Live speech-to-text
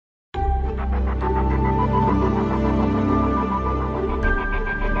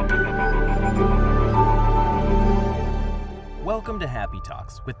Welcome to Happy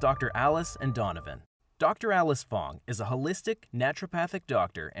Talks with Dr. Alice and Donovan. Dr. Alice Fong is a holistic naturopathic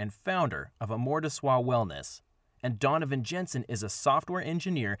doctor and founder of Amor de Soi Wellness, and Donovan Jensen is a software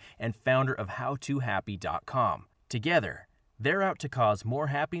engineer and founder of HowToHappy.com. Together, they're out to cause more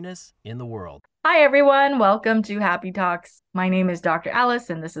happiness in the world. Hi, everyone. Welcome to Happy Talks. My name is Dr. Alice,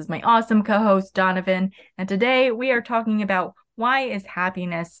 and this is my awesome co-host, Donovan. And today we are talking about why is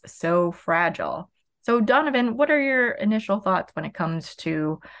happiness so fragile? So, Donovan, what are your initial thoughts when it comes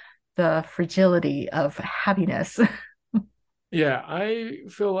to the fragility of happiness? Yeah, I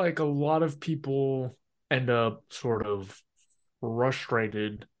feel like a lot of people end up sort of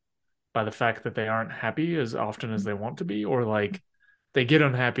frustrated by the fact that they aren't happy as often as they want to be, or like they get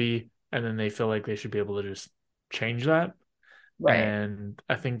unhappy and then they feel like they should be able to just change that. Right. And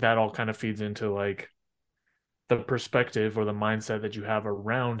I think that all kind of feeds into like the perspective or the mindset that you have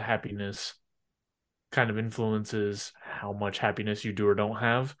around happiness kind of influences how much happiness you do or don't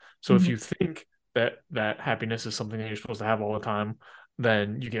have. So if Mhm. you think that happiness is something that you're supposed to have all the time,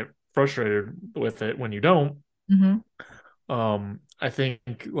 then you get frustrated with it when you don't. Mhm. I think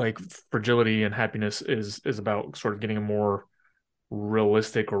like fragility and happiness is about sort of getting a more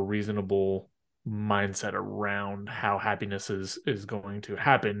realistic or reasonable mindset around how happiness is going to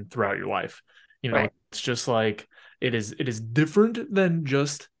happen throughout your life. You know, Right. it's just like it is different than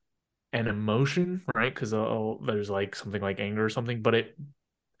just an emotion, right? Because there's like something like anger or something, but it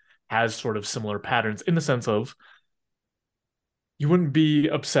has sort of similar patterns in the sense of you wouldn't be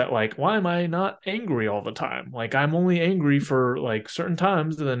upset like, why am I not angry all the time? Like I'm only angry for like certain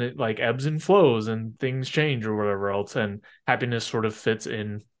times, and then it like ebbs and flows and things change or whatever else. And happiness sort of fits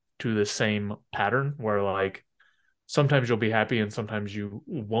in to the same pattern where like sometimes you'll be happy and sometimes you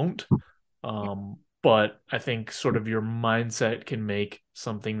won't. But I think sort of your mindset can make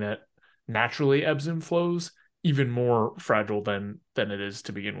something that naturally ebbs and flows even more fragile than it is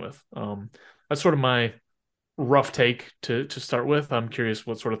to begin with. That's sort of my rough take to start with. I'm curious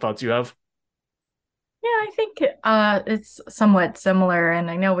what sort of thoughts you have. Yeah, I think it's somewhat similar.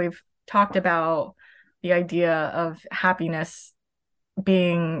 And I know we've talked about the idea of happiness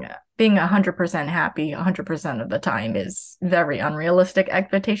being 100% happy 100% of the time is very unrealistic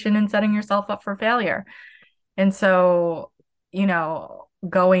expectation and setting yourself up for failure. And so,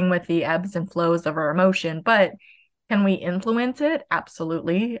 going with the ebbs and flows of our emotion, but can we influence it?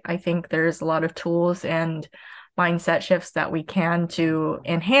 Absolutely. I think there's a lot of tools and mindset shifts that we can to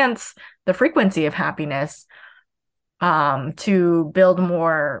enhance the frequency of happiness, to build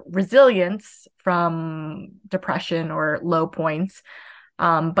more resilience from depression or low points.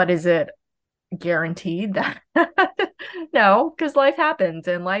 But is it guaranteed that? No, because life happens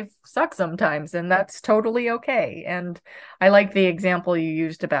and life sucks sometimes, and that's totally okay. And I like the example you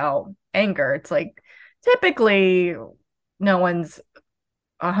used about anger. It's like typically no one's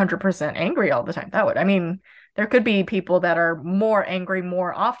 100% angry all the time. I mean, there could be people that are more angry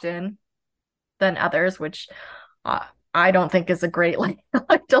more often than others, which uh, I don't think is a great life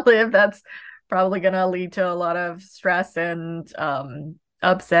to live. That's probably going to lead to a lot of stress and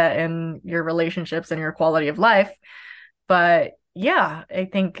upset in your relationships and your quality of life. But yeah, I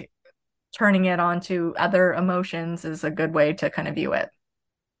think turning it onto other emotions is a good way to kind of view it.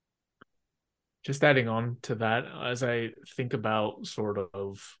 Just adding on to that, as I think about sort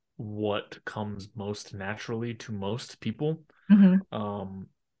of what comes most naturally to most people, Mm-hmm.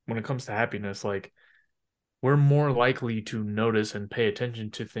 when it comes to happiness, like we're more likely to notice and pay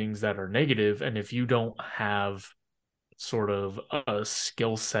attention to things that are negative. And if you don't have sort of a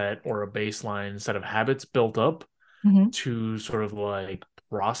skill set or a baseline set of habits built up Mm-hmm. to sort of like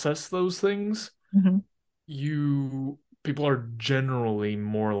process those things, Mm-hmm. you people are generally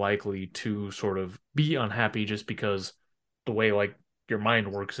more likely to sort of be unhappy just because the way like your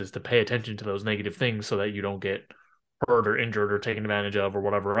mind works is to pay attention to those negative things so that you don't get hurt or injured or taken advantage of or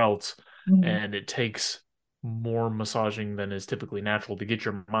whatever else. Mm-hmm. And it takes more massaging than is typically natural to get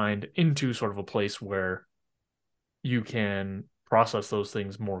your mind into sort of a place where you can process those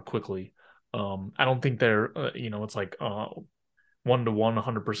things more quickly. I don't think they're, it's like 1 to 1,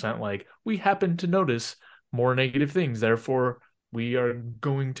 100%. Like we happen to notice more negative things, therefore we are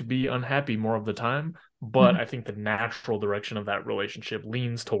going to be unhappy more of the time. But Mm-hmm. I think the natural direction of that relationship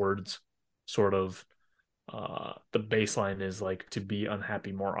leans towards sort of the baseline is like to be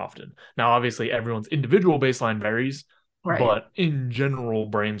unhappy more often. Now, obviously, everyone's individual baseline varies, Right. but in general,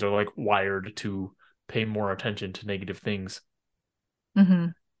 brains are like wired to pay more attention to negative things. Mm-hmm.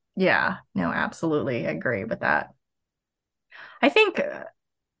 Yeah, no, absolutely agree with that. I think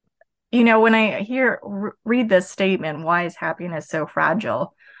when I read this statement, why is happiness so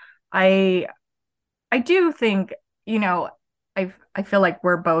fragile? I I do think, you know, I feel like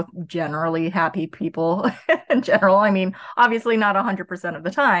we're both generally happy people in general. I mean, obviously not 100% of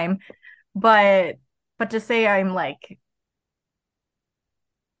the time, but to say I'm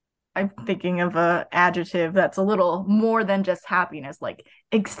thinking of a adjective that's a little more than just happiness, like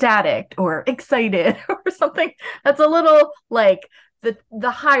ecstatic or excited or something that's a little like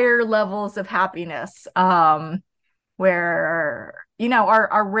the higher levels of happiness. Where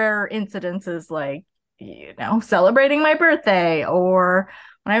our rare incidences like celebrating my birthday or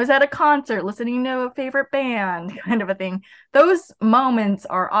when I was at a concert listening to a favorite band kind of a thing. Those moments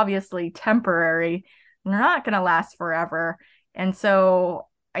are obviously temporary. They're not going to last forever. And so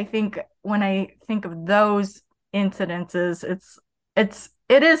I think when I think of those incidences,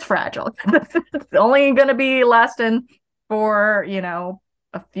 it is fragile. It's only going to be lasting for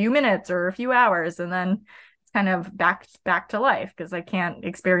a few minutes or a few hours, and then kind of back to life because I can't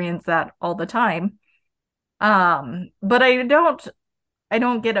experience that all the time. But I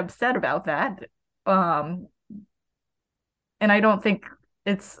don't get upset about that. Um, and I don't think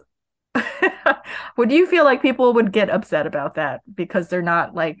it's would you feel like people would get upset about that because they're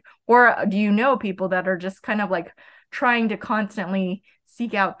not like, or do you know people that are just kind of like trying to constantly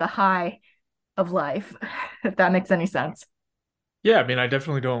seek out the high of life, if that makes any sense? Yeah, I mean, I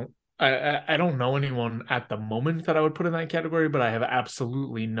definitely don't. I don't know anyone at the moment that I would put in that category, but I have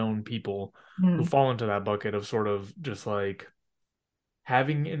absolutely known people who Mm. fall into that bucket of sort of just like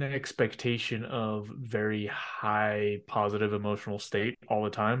having an expectation of very high positive emotional state all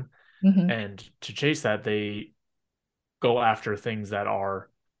the time. Hmm. And to chase that, they go after things that are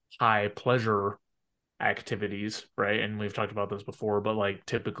high pleasure activities, right? And we've talked about this before, but like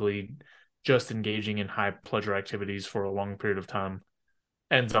typically just engaging in high pleasure activities for a long period of time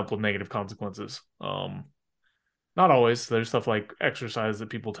ends up with negative consequences. Not always. There's stuff like exercise that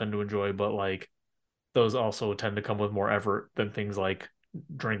people tend to enjoy, but like those also tend to come with more effort than things like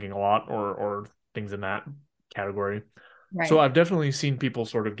drinking a lot or things in that category. So Right. I've definitely seen people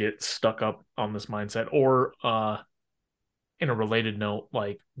sort of get stuck up on this mindset or in a related note,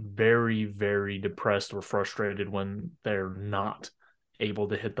 like very, very depressed or frustrated when they're not able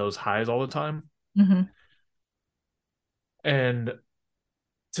to hit those highs all the time. Hmm. And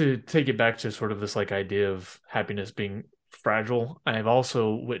to take it back to sort of this like idea of happiness being fragile, I've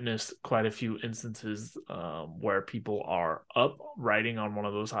also witnessed quite a few instances where people are up riding on one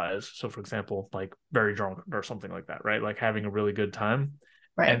of those highs. So, for example, like very drunk or something like that, right? Like having a really good time.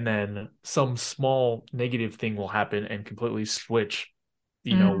 Right. And then some small negative thing will happen and completely switch,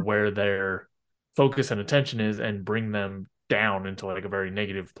 Mm. where their focus and attention is and bring them down into like a very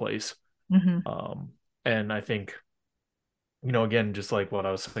negative place. Hmm. Um, and I think again, just like what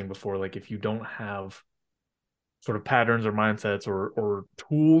I was saying before, like if you don't have sort of patterns or mindsets or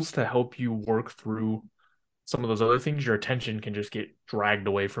tools to help you work through some of those other things, your attention can just get dragged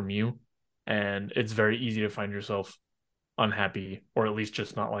away from you. And it's very easy to find yourself unhappy or at least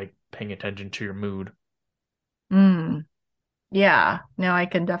just not like paying attention to your mood. Mm. Yeah, no, I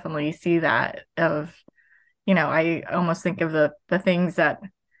can definitely see that of, I almost think of the things that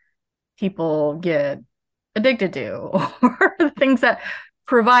people get addicted to or the things that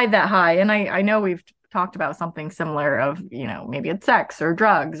provide that high. And I know we've talked about something similar of, maybe it's sex or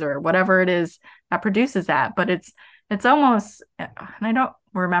drugs or whatever it is that produces that, but it's almost, and I don't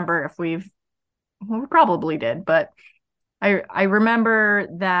remember if well, we probably did, but I remember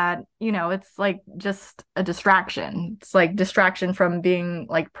that, it's like just a distraction. It's like distraction from being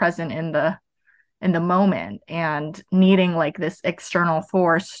like present in the moment and needing like this external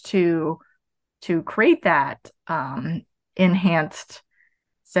force to create that enhanced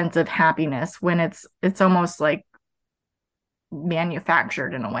sense of happiness when it's almost like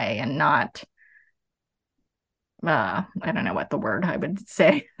manufactured in a way and not I don't know what the word I would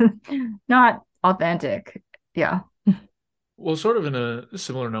say. Not authentic. Yeah. Well, sort of in a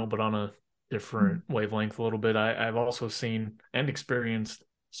similar note, but on a different wavelength a little bit, I've also seen and experienced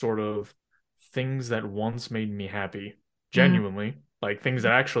sort of things that once made me happy, Mm-hmm. genuinely, like things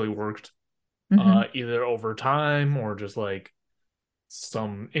that actually worked, Mm-hmm. either over time or just like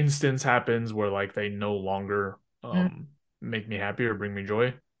some instance happens where like they no longer make me happy or bring me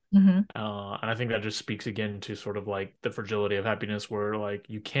joy. Mm-hmm. And I think that just speaks again to sort of like the fragility of happiness, where like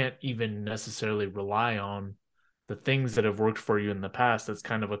you can't even necessarily rely on the things that have worked for you in the past. That's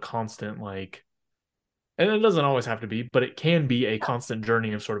kind of a constant, like, and it doesn't always have to be, but it can be a constant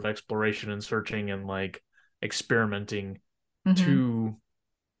journey of sort of exploration and searching and like experimenting Mm-hmm. to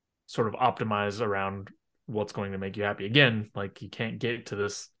sort of optimize around what's going to make you happy. Again, like you can't get to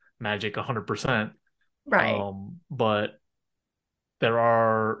this magic 100%. Right. But there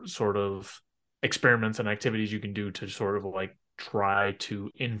are sort of experiments and activities you can do to sort of like try to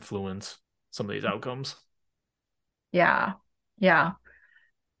influence some of these outcomes. Yeah. Yeah.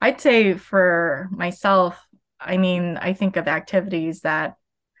 I'd say for myself, I mean, I think of activities that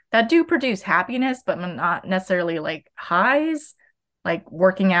do produce happiness, but not necessarily like highs. Like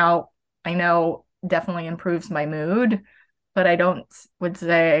working out, I know definitely improves my mood, but I don't would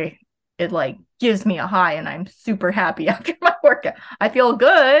say it like gives me a high and I'm super happy after my workout. I feel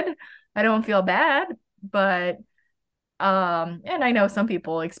good. I don't feel bad, but and I know some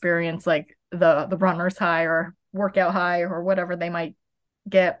people experience like the runner's high or workout high or whatever they might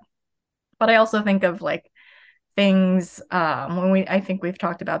get. But I also think of like things when we I think we've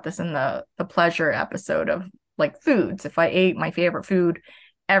talked about this in the pleasure episode of like foods. If I ate my favorite food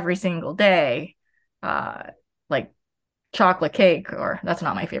every single day, uh like chocolate cake, or that's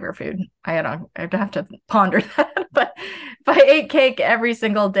not my favorite food. I'd have to ponder that. But if I ate cake every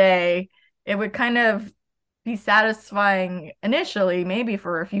single day, it would kind of be satisfying initially, maybe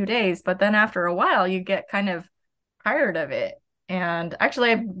for a few days, but then after a while you get kind of tired of it. And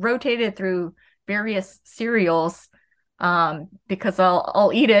actually I've rotated through various cereals because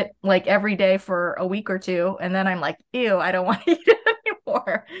I'll eat it like every day for a week or two, and then I'm like, ew, I don't want to eat it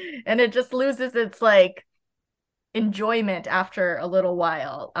anymore. And it just loses its like enjoyment after a little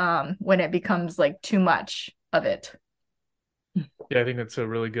while when it becomes like too much of it. Yeah, I think that's a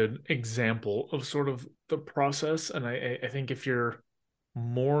really good example of sort of the process. And I think if you're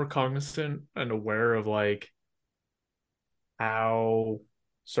more cognizant and aware of like how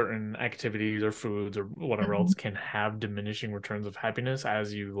certain activities or foods or whatever Mm-hmm. else can have diminishing returns of happiness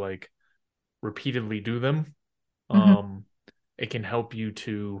as you like repeatedly do them, Mm-hmm. um, it can help you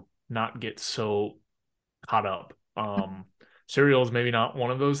to not get so caught up. Cereal is maybe not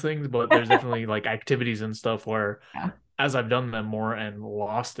one of those things, but there's definitely like activities and stuff where Yeah. as I've done them more and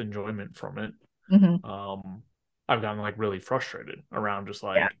lost enjoyment from it, Mm-hmm. um, I've gotten like really frustrated around just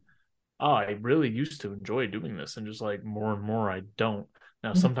Yeah. like, oh, I really used to enjoy doing this, and just like more and more I don't.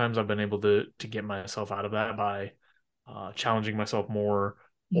 Now, Mm-hmm. sometimes I've been able to get myself out of that by challenging myself more,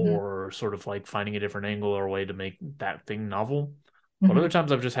 Mm-hmm. or sort of like finding a different angle or way to make that thing novel. But Mm-hmm. other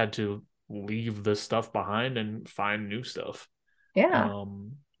times I've just had to leave this stuff behind and find new stuff. Yeah.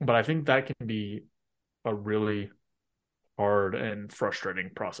 But I think that can be a really hard and frustrating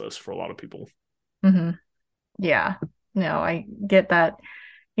process for a lot of people. Mm-hmm. Yeah. No, I get that.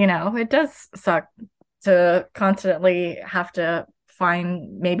 It does suck to constantly have to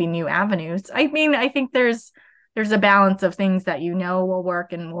find maybe new avenues. I mean, I think there's a balance of things that will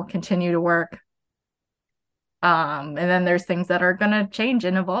work and will continue to work. And then there's things that are gonna change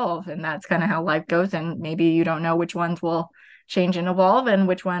and evolve, and that's kind of how life goes. And maybe you don't know which ones will change and evolve and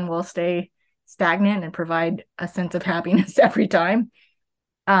which one will stay stagnant and provide a sense of happiness every time.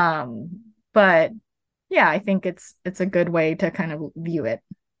 But yeah, I think it's a good way to kind of view it.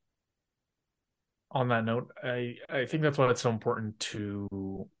 On that note, I think that's why it's so important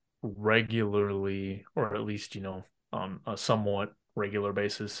to regularly, or at least, on a somewhat regular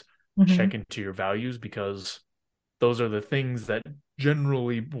basis, Mhm. check into your values, because those are the things that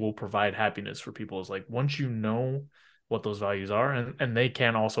generally will provide happiness for people. Is like once you know what those values are, and they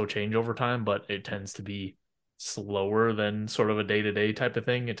can also change over time, but it tends to be slower than sort of a day-to-day type of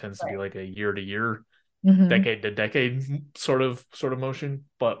thing. It tends to be Right. like a year to year, Hmm. decade to decade sort of motion.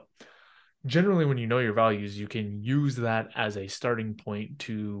 But generally, when you know your values, you can use that as a starting point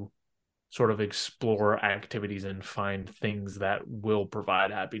to sort of explore activities and find things that will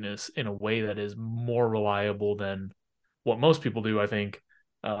provide happiness in a way that is more reliable than what most people do, I think,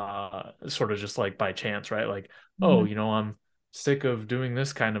 sort of just like by chance, right? Like, oh, Hmm. I'm sick of doing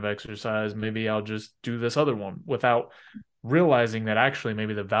this kind of exercise. Maybe I'll just do this other one, without realizing that actually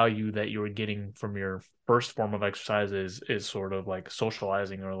maybe the value that you're getting from your first form of exercise is sort of like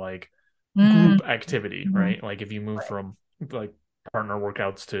socializing, or like Mm-hmm. group activity, right? Like if you move Right. from like partner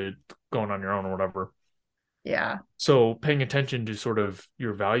workouts to going on your own or whatever. Yeah. So paying attention to sort of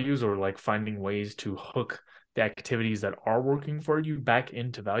your values, or like finding ways to hook the activities that are working for you back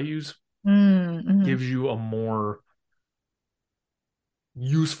into values, Mm-hmm. gives you a more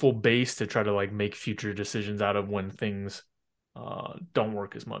useful base to try to like make future decisions out of when things don't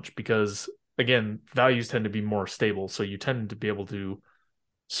work as much. Because again, values tend to be more stable, so you tend to be able to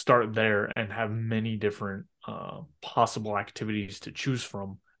start there and have many different possible activities to choose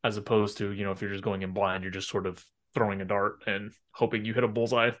from, as opposed to, if you're just going in blind, you're just sort of throwing a dart and hoping you hit a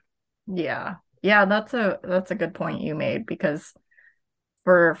bullseye. Yeah. Yeah, that's a good point you made, because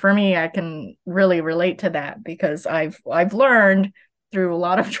for me, I can really relate to that because I've learned through a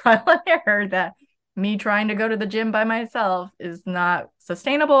lot of trial and error that me trying to go to the gym by myself is not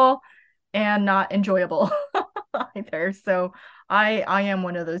sustainable and not enjoyable. either. So I am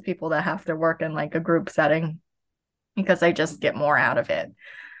one of those people that have to work in like a group setting because I just get more out of it,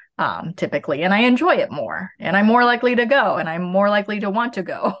 typically, and I enjoy it more, and I'm more likely to go, and I'm more likely to want to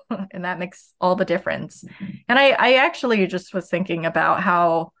go, and that makes all the difference. And I actually just was thinking about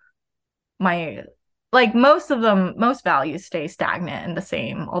how my like most values stay stagnant and the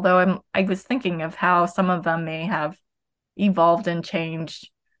same, although I was thinking of how some of them may have evolved and changed,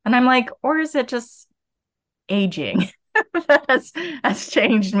 and I'm like, or is it just aging that has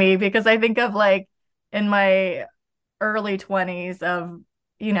changed me? Because I think of like in my early 20s of,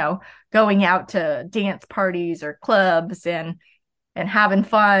 you know, going out to dance parties or clubs and having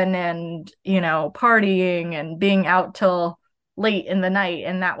fun and, you know, partying and being out till late in the night,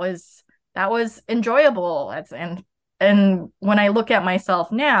 and that was enjoyable. And when I look at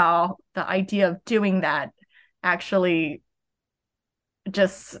myself now, the idea of doing that actually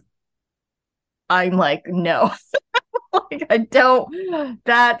just, I'm like, no. Like, I don't,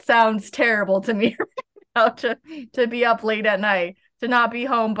 that sounds terrible to me right now, to be up late at night, to not be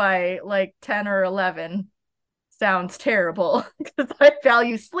home by like 10 or 11 sounds terrible because I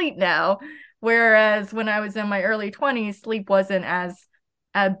value sleep now. Whereas when I was in my early 20s, sleep wasn't as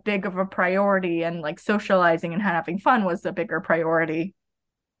a big of a priority, and like socializing and having fun was a bigger priority.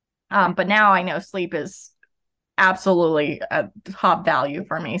 But now I know sleep is absolutely a top value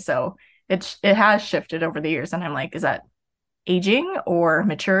for me. So it has shifted over the years, and I'm like, is that aging or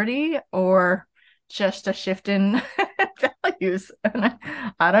maturity or just a shift in values? And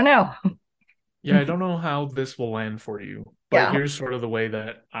I don't know. Yeah, I don't know how this will land for you, but Yeah. here's sort of the way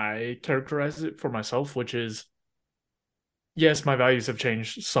that I characterize it for myself, which is yes, my values have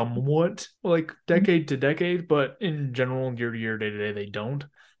changed somewhat, like decade to decade, but in general, year to year, day to day, they don't.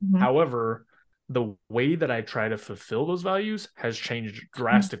 Mhm. However, the way that I try to fulfill those values has changed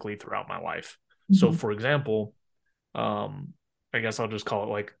drastically throughout my life. So, Mhm. for example, I guess I'll just call it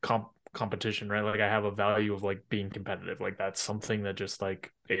like competition, right? Like I have a value of like being competitive. Like that's something that just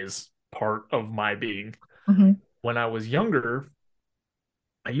like is part of my being. Mhm. When I was younger,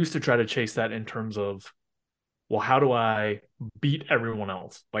 I used to try to chase that in terms of, well, how do I beat everyone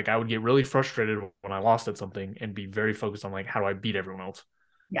else? Like I would get really frustrated when I lost at something and be very focused on like how do I beat everyone else?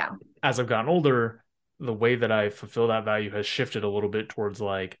 Yeah. As I've gotten older, the way that I fulfill that value has shifted a little bit towards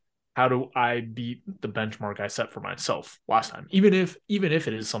like how do I beat the benchmark I set for myself last time? Even if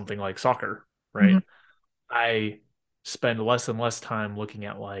it is something like soccer, right? Mhm. I spend less and less time looking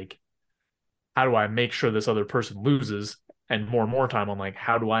at like how do I make sure this other person loses, and more time on like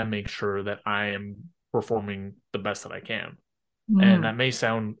how do I make sure that I am performing the best that I can. And Mhm. that may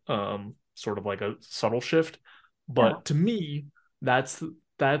sound sort of like a subtle shift, Yeah. but to me that's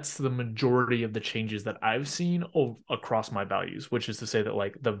that's the majority of the changes that I've seen across my values, which is to say that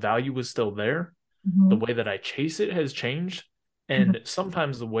like the value is still there, the Mhm. way that I chase it has changed, Mhm. and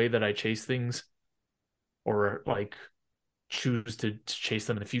sometimes the way that I chase things or like choose to chase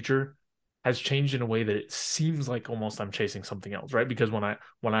them in the future has changed in a way that it seems like almost I'm chasing something else, right? Because when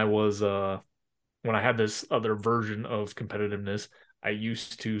I was when I had this other version of competitiveness, I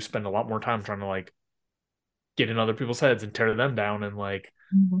used to spend a lot more time trying to like get in other people's heads and tear them down and like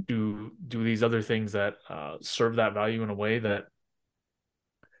Mhm. do these other things that serve that value in a way that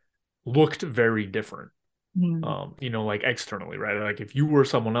looked very different. Mhm. Like externally, right? Like if you were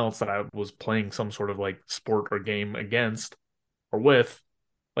someone else that I was playing some sort of like sport or game against or with,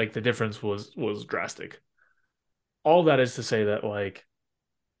 like the difference was drastic. All that is to say that like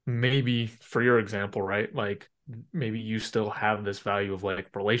maybe for your example, right? Like maybe you still have this value of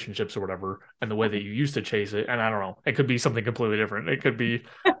like relationships or whatever, and the way that you used to chase it, and I don't know, it could be something completely different. It could be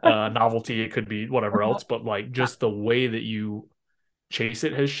novelty, it could be whatever else, but like Yeah. just the way that you chase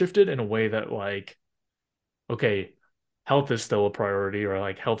it has shifted in a way that like, okay, health is still a priority, or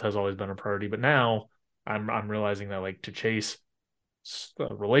like health has always been a priority, but now I'm realizing that like to chase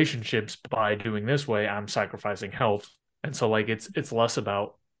relationships by doing this way, I'm sacrificing health. And so like it's less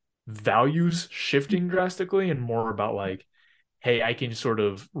about values shifting drastically and more about like, hey, I can sort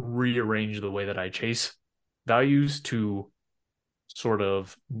of rearrange the way that I chase values to sort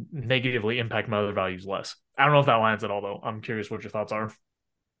of negatively impact my other values less. I don't know if that lands at all though. I'm curious what your thoughts are.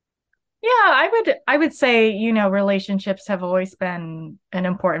 Yeah, I would say, you know, relationships have always been an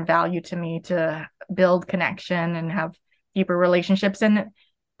important value to me, to build connection and have deeper relationships. And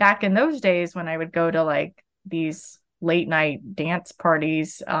back in those days when I would go to like these late night dance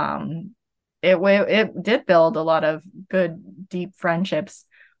parties, it did build a lot of good deep friendships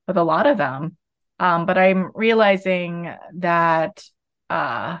with a lot of them. But I'm realizing that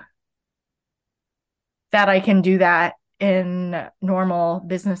uh that I can do that in normal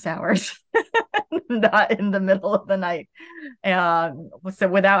business hours, not in the middle of the night. So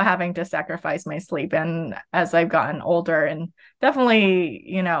without having to sacrifice my sleep. And as I've gotten older, and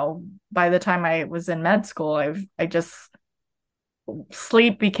definitely, by the time I was in med school, I just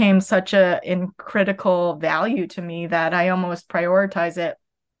sleep became such in critical value to me that I almost prioritize it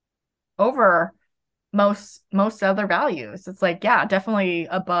over most other values. It's like, yeah, definitely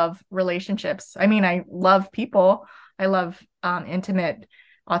above relationships. I mean, I love people. I love intimate,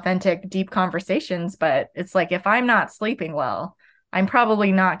 authentic, deep conversations, but it's like, if I'm not sleeping well, I'm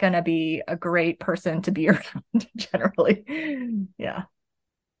probably not going to be a great person to be around generally. Yeah.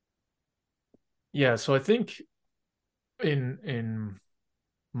 Yeah, so I think in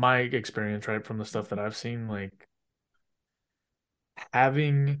my experience, right, from the stuff that I've seen, like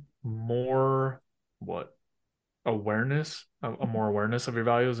having more awareness, a more awareness of your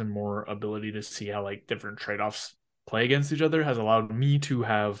values and more ability to see how like different trade-offs play against each other has allowed me to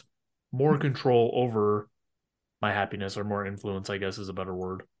have more control over my happiness, or more influence, I guess is a better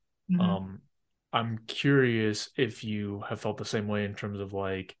word. Mm-hmm. I'm curious if you have felt the same way in terms of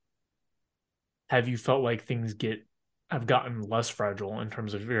like, have you felt like things have gotten less fragile in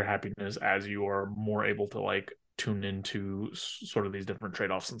terms of your happiness as you are more able to like tune into sort of these different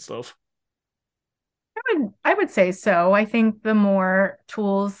trade-offs and stuff? I would say so. I think the more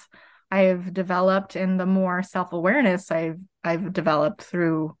tools I've developed and the more self-awareness I've developed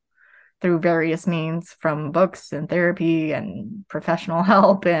through various means, from books and therapy and professional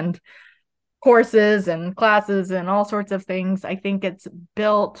help and courses and classes and all sorts of things, I think it's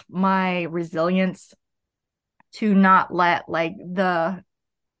built my resilience to not let like the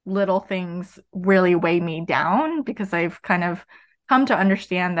little things really weigh me down, because I've kind of come to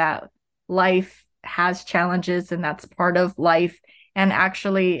understand that life has challenges and that's part of life. And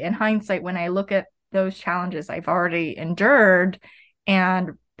actually, in hindsight, when I look at those challenges I've already endured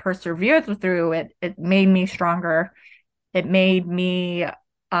and persevered through it, it made me stronger. It made me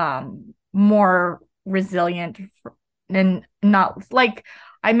more resilient, and not like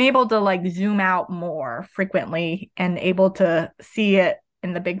I'm able to like zoom out more frequently and able to see it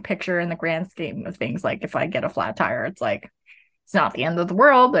in the big picture, in the grand scheme of things. Like if I get a flat tire, it's like, it's not the end of the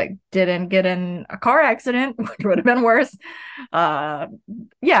world. I didn't get in a car accident, which would have been worse. Yeah,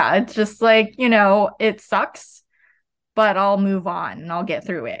 it's just like, it sucks, but I'll move on and I'll get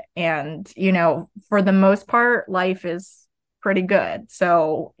through it. And, for the most part, life is pretty good.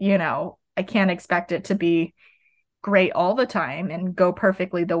 So, I can't expect it to be great all the time and go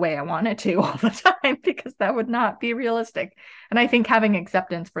perfectly the way I want it to all the time, because that would not be realistic. And I think having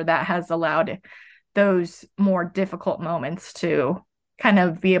acceptance for that has allowed those more difficult moments to kind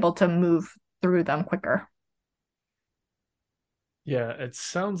of be able to move through them quicker. Yeah, it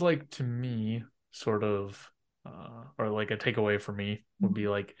sounds like to me sort of or like a takeaway for me would be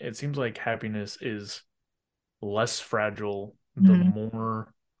like, it seems like happiness is less fragile the Mm-hmm.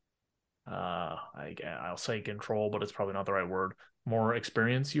 more I'll say control, but it's probably not the right word. More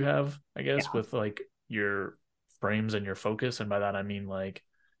experience you have, I guess, Yeah. with like your frames and your focus. And by that I mean like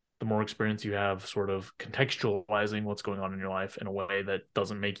the more experience you have sort of contextualizing what's going on in your life in a way that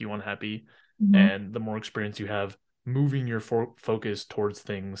doesn't make you unhappy, Mm-hmm. and the more experience you have moving your focus towards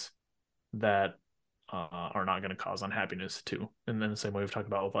things that are not going to cause unhappiness too. And then the same way we've talked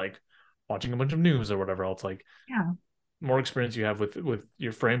about with like watching a bunch of news or whatever else, like Yeah, more experience you have with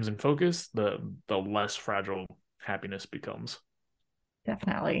your frames and focus, the less fragile happiness becomes.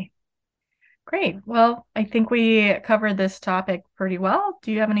 definitely. Great. Well, I think we covered this topic pretty well.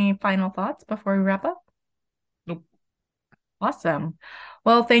 Do you have any final thoughts before we wrap up? Nope. Awesome.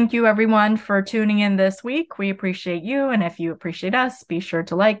 Well, thank you everyone for tuning in this week. We appreciate you. And if you appreciate us, be sure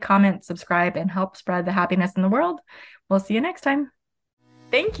to like, comment, subscribe, and help spread the happiness in the world. We'll see you next time.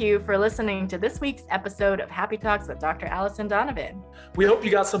 Thank you for listening to this week's episode of Happy Talks with Dr. Allison Donovan. We hope you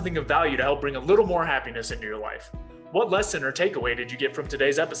got something of value to help bring a little more happiness into your life. What lesson or takeaway did you get from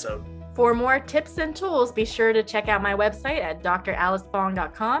today's episode? For more tips and tools, be sure to check out my website at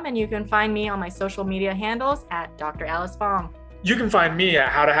dralicefong.com, and you can find me on my social media handles at Dr. Alice Fong. You can find me at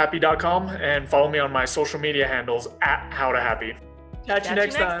howtohappy.com and follow me on my social media handles at howtohappy. Catch you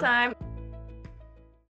next time.